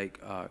were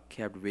like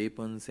kept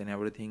weapons and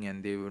everything,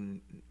 and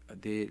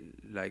they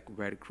like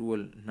very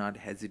cruel, not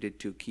hesitate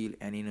to kill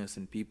any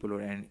innocent people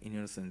or any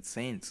innocent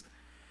saints.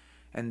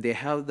 And they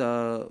have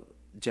the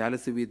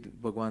jealousy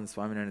with Bhagwan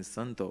Swaminarayan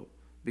Santo,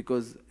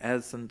 because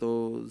as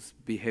Santo's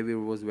behavior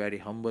was very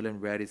humble and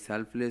very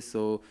selfless,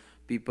 so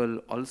people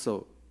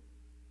also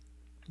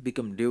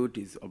become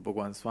devotees of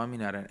Bhagwan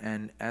Swaminarayan.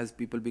 And as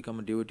people become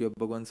a devotee of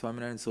Bhagwan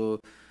Swaminarayan, so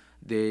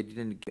they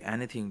didn't give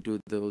anything to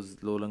those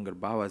Lolangar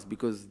Bhavas,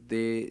 because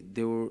they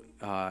were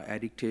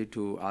addicted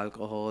to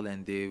alcohol,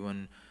 and they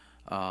even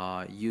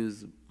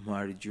use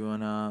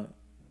marijuana,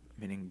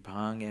 meaning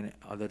bhang and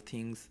other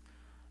things,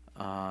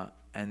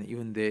 and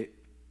even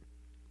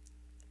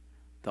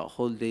the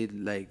whole day,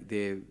 like,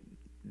 they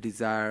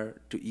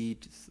desire to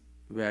eat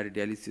very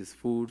delicious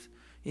foods.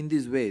 In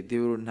this way, they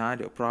were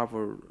not a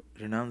proper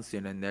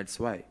renunciant, and that's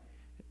why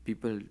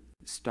people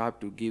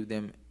stopped to give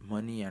them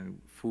money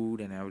and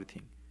food and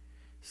everything.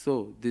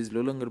 So these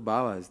Lolangar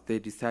Bhavas, they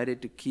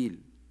decided to kill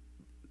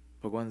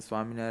Bhagwan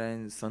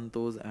Swaminarayan,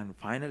 Santos, and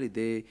finally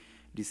they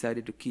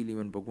decided to kill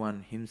even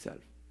Bhagwan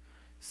himself.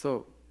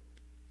 So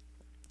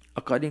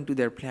according to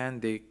their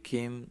plan, they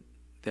came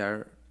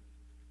there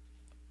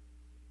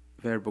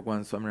where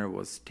Bhagwan Swaminarayan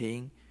was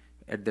staying.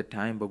 At the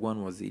time,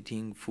 Bhagwan was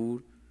eating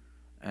food,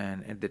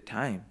 and at the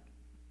time,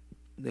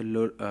 the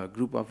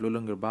group of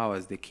Lolangar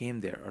Bhavas, they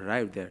came there,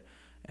 arrived there,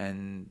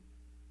 and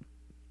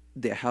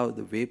they have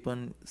the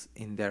weapons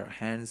in their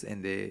hands,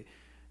 and they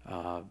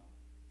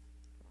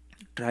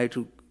try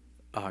to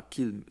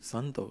kill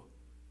Santo.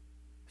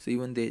 So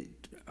even they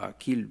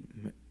killed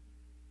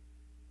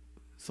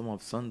some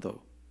of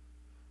Santo,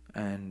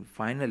 and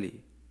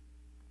finally,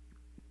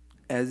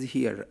 as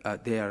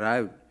they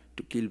arrived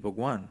to kill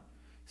Bhagwan,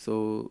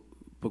 so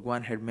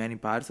Bhagwan had many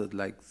parshas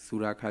like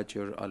Sura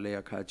Khachar,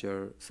 Alaya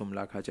Khachar,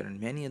 Sumla Khachar,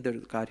 and many other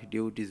Kathi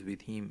devotees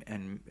with him,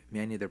 and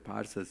many other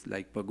parshas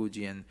like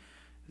Paguji and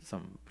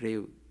some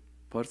brave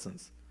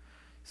persons.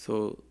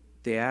 So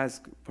they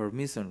asked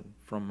permission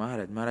from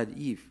Maharaj. Maharaj,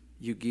 if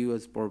you give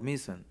us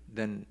permission,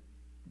 then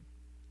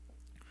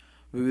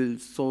we will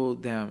show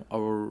them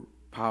our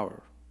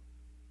power.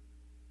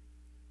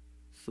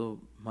 So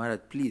Maharaj,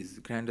 please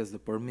grant us the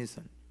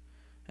permission.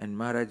 And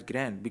Maharaj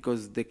grant,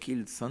 because they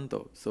killed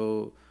Santo.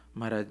 So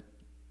Maharaj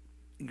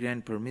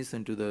grant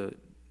permission to the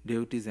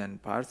devotees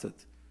and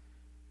parsads,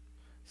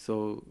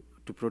 so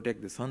to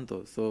protect the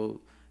Santo.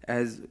 So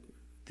as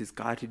these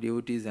Kathi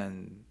devotees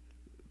and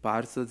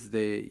parsads,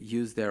 they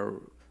use their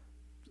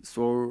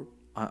sword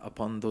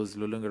upon those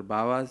Lolangar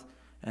Bhavas,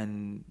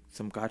 and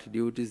some Kathi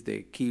devotees,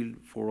 they killed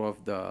four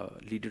of the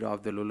leader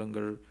of the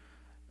Lolangar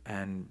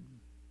and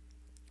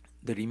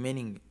the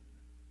remaining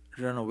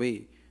run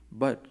away,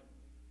 but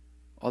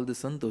all the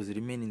santos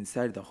remain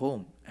inside the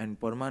home. And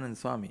Paramanand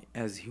Swami,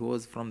 as he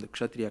was from the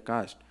Kshatriya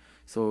caste,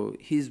 so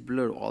his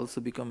blood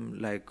also become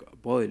like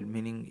boil,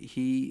 meaning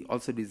he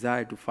also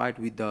desired to fight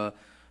with the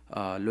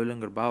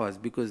Lolangar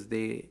Bhavas because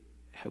they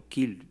have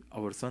killed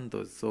our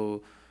santos.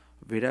 So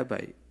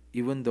Virabai,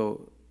 even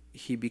though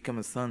he became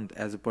a sant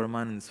as a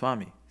Paramanand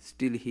Swami,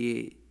 still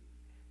he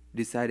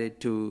decided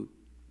to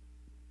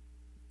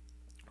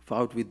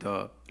fought with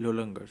the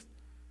Lolangars.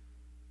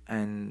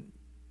 And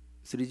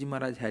Sriji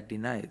Maharaj had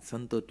denied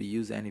Santo to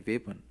use any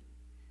weapon.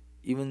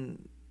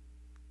 Even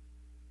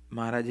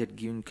Maharaj had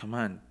given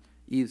command,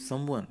 if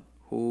someone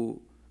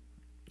who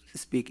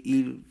speak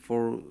ill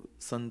for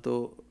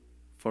Santo,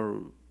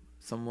 for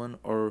someone,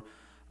 or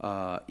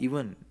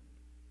even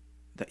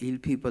the ill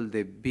people,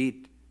 they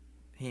beat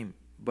him,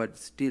 but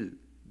still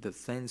the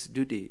saint's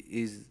duty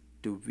is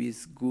to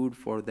wish good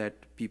for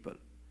that people,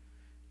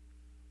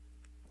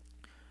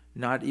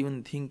 not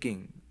even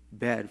thinking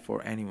bad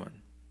for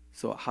anyone.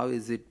 So how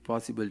is it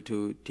possible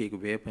to take a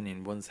weapon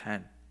in one's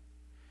hand?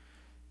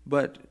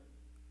 But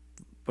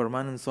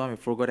Paramanand Swami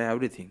forgot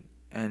everything,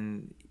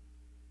 and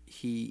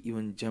he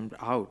even jumped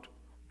out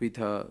with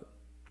a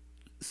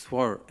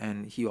sword,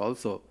 and he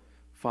also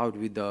fought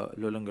with the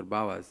Lolangar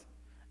Bhavas.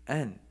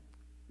 And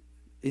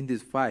in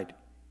this fight,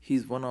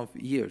 his one of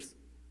ear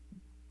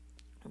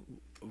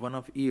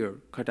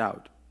cut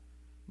out,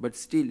 but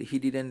still he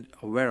didn't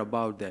aware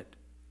about that.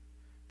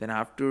 Then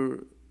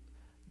after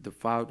the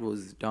fight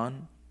was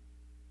done,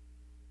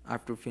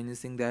 after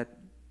finishing that,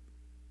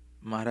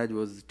 Maharaj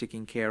was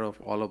taking care of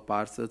all of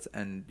Parsads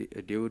and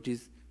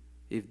devotees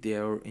if they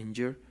are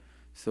injured.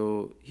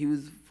 So he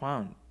was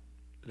found,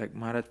 like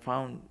Maharaj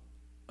found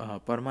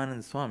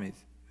Paramanand Swami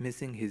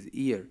missing his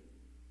ear,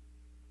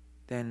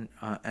 then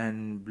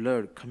and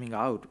blood coming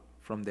out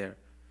from there.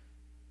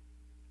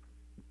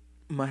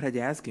 Maharaj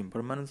asked him,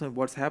 Paramanand Swami,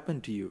 what's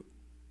happened to you?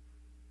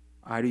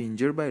 Are you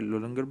injured by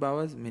Lolangar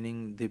Bhavas,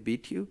 meaning they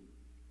beat you?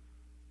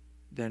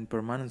 Then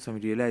Paramanand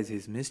Swami realized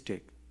his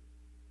mistake,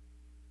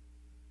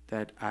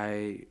 that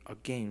I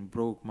again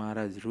broke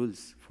Maharaj's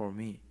rules for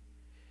me.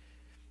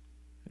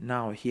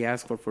 Now he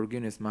asked for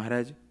forgiveness.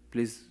 Maharaj,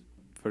 please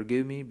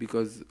forgive me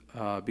because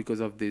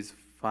of this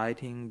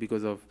fighting,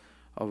 because of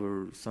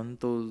our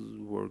santos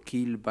were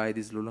killed by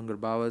these Lolangar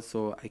Bhavas,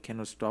 so I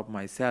cannot stop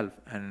myself,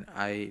 and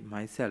I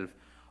myself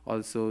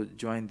also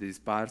joined these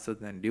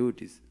Parsads and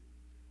devotees.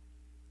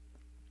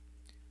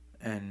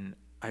 And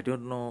I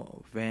don't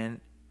know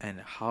when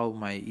and how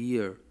my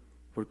ear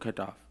were cut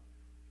off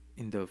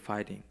in the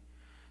fighting.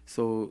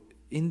 So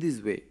in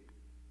this way,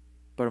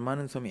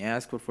 Paramanand Swami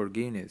asked for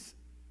forgiveness,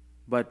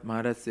 but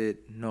Maharaj said,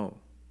 no,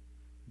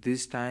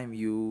 this time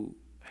you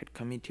had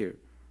committed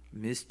a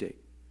mistake,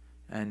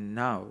 and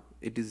now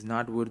it is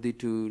not worthy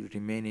to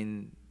remain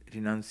in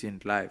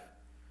renunciant life,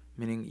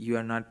 meaning you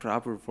are not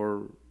proper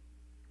for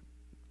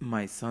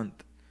my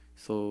sant.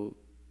 So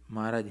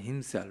Maharaj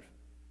himself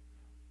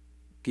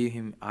gave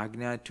him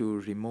agnya to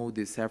remove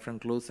the saffron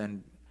clothes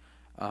and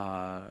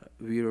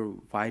wear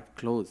white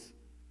clothes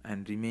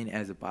and remain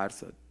as a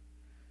parsad.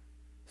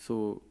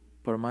 So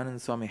Paramanand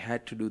Swami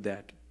had to do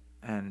that,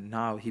 and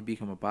now he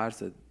became a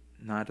parsad,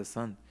 not a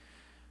sant.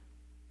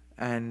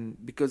 And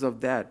because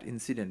of that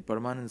incident,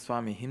 Paramanand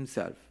Swami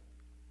himself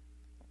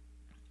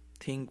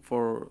think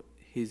for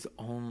his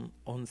own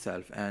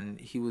self, and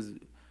he was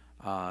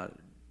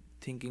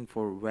thinking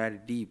for very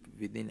deep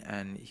within,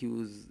 and he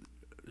was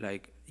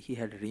like he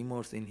had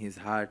remorse in his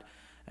heart,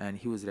 and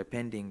he was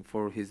repenting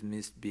for his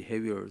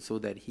misbehavior, so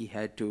that he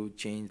had to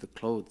change the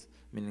clothes,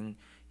 meaning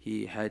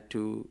he had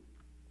to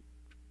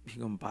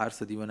become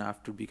parsad even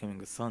after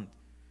becoming a sant.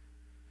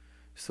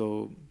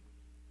 So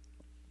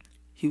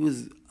he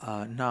was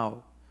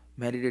now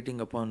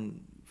meditating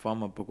upon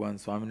form of Bhagwan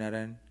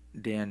Swaminarayan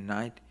day and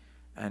night,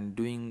 and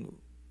doing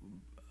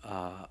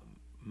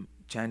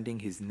chanting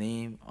his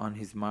name on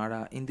his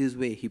mara. In this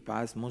way, he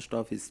passed most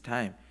of his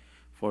time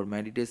for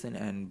meditation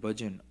and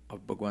bhajan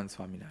of Bhagwan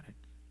Swaminarayan.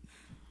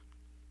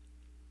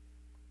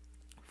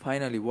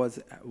 Finally,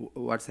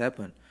 what's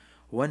happened?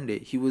 One day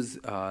he was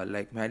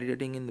like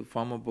meditating in the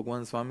form of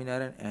Bhagwan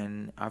Swaminarayan,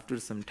 and after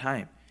some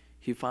time,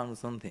 he found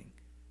something.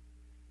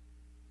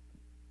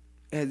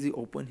 As he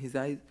opened his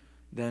eyes,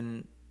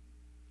 then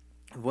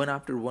one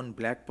after one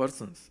black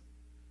persons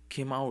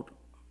came out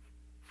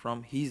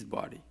from his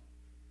body.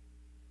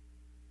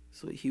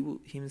 So he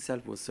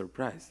himself was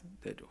surprised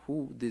that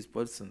who these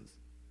persons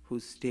who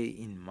stay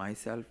in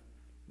myself,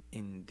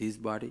 in this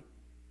body.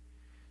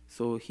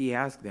 So he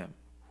asked them,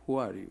 who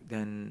are you?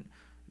 Then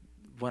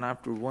one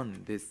after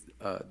one,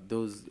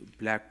 those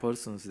black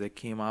persons that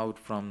came out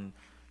from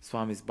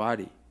Swami's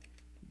body,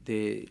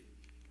 they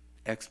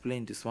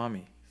explained to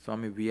Swami,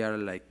 Swami, we are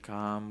like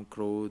Kam,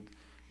 Krodh,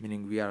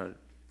 meaning we are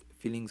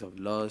feelings of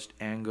lust,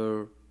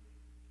 anger,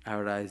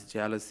 avarice,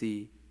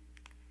 jealousy,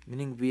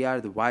 meaning we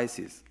are the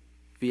vices.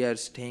 We are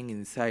staying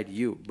inside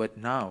you, but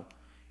now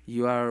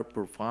you are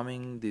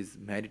performing this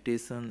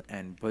meditation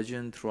and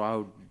bhajan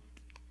throughout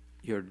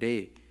your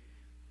day.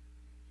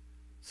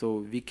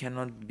 So we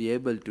cannot be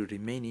able to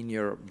remain in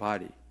your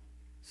body.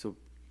 So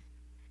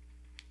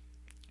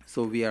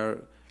we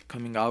are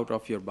coming out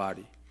of your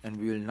body, and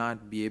we will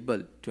not be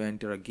able to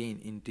enter again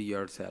into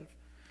yourself.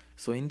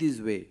 So in this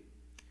way,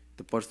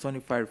 the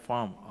personified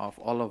form of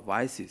all of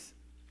vices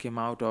came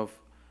out of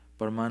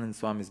Paramanand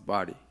Swami's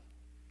body.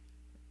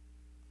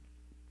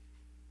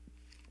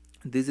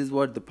 This is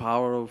what the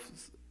power of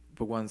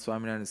Bhagwan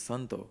Swaminarayan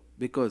Santo,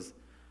 because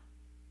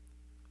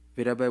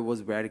Virabai was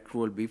very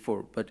cruel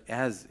before, but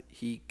as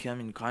he came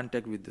in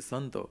contact with the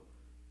Santo,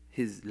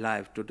 his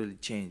life totally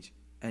changed,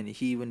 and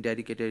he even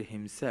dedicated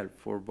himself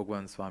for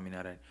Bhagwan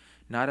Swaminarayan.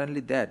 Not only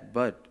that,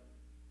 but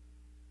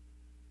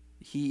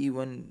he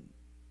even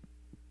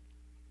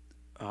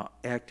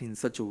acted in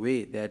such a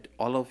way that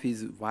all of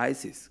his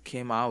vices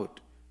came out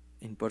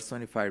in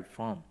personified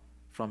form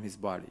from his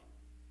body.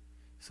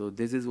 So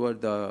this is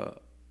what the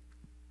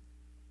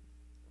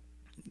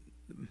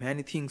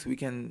many things we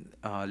can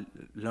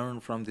learn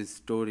from this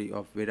story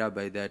of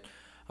Virabai, that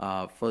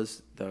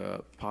first,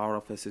 the power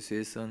of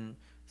association.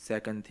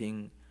 Second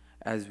thing,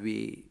 as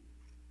we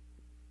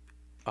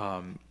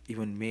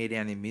even made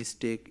any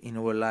mistake in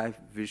our life,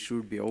 we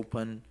should be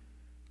open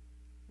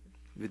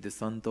with the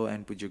Santo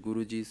and Puja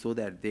Guruji, so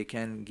that they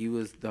can give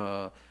us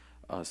the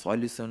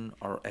solution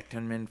or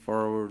atonement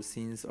for our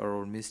sins or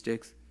our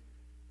mistakes.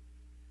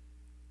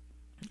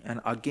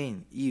 And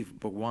again, if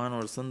Bhagwan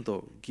or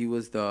Santo give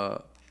us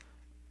the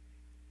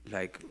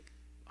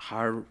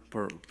hard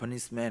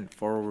punishment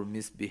for our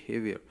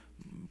misbehavior,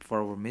 for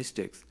our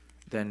mistakes,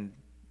 then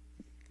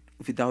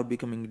without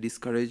becoming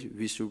discouraged,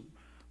 we should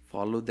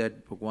follow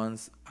that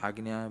Bhagwan's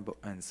Agnya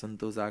and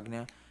Santo's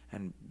Agnya,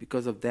 and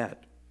because of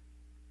that,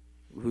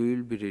 we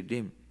will be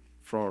redeemed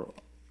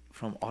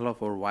from all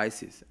of our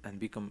vices and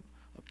become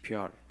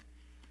pure.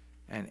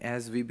 And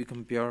as we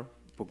become pure,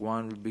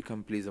 Bhagwan will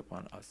become pleased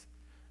upon us.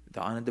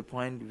 The another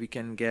point we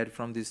can get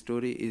from this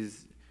story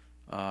is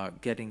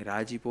getting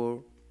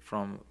Rajipo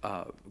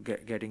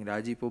getting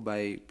Rajipo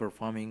by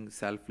performing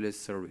selfless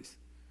service.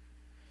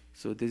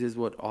 So this is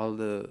what all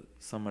the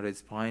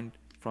summarized point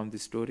from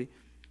this story.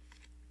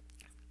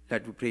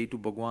 That we pray to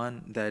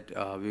Bhagwan that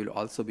we will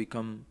also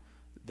become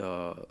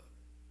the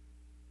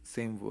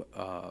same.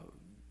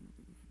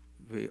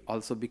 We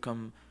also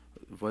become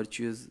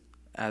virtuous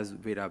as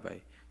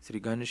Virabai. Sri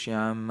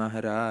Ghanshyam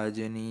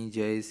Maharajani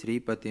Jai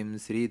Sri Patim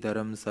Sri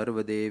Dharam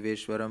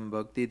Sarvadeveshwaram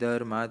Bhakti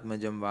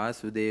Dharmatmajam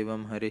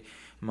Vasudevam Hare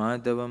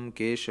Madhavam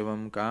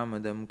Keshavam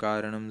Kamadam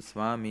Karanam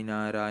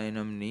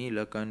Swaminarayanam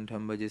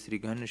Neelakantham Bhaja Sri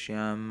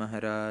Ghanshyam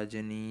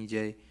Maharajani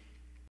Jai.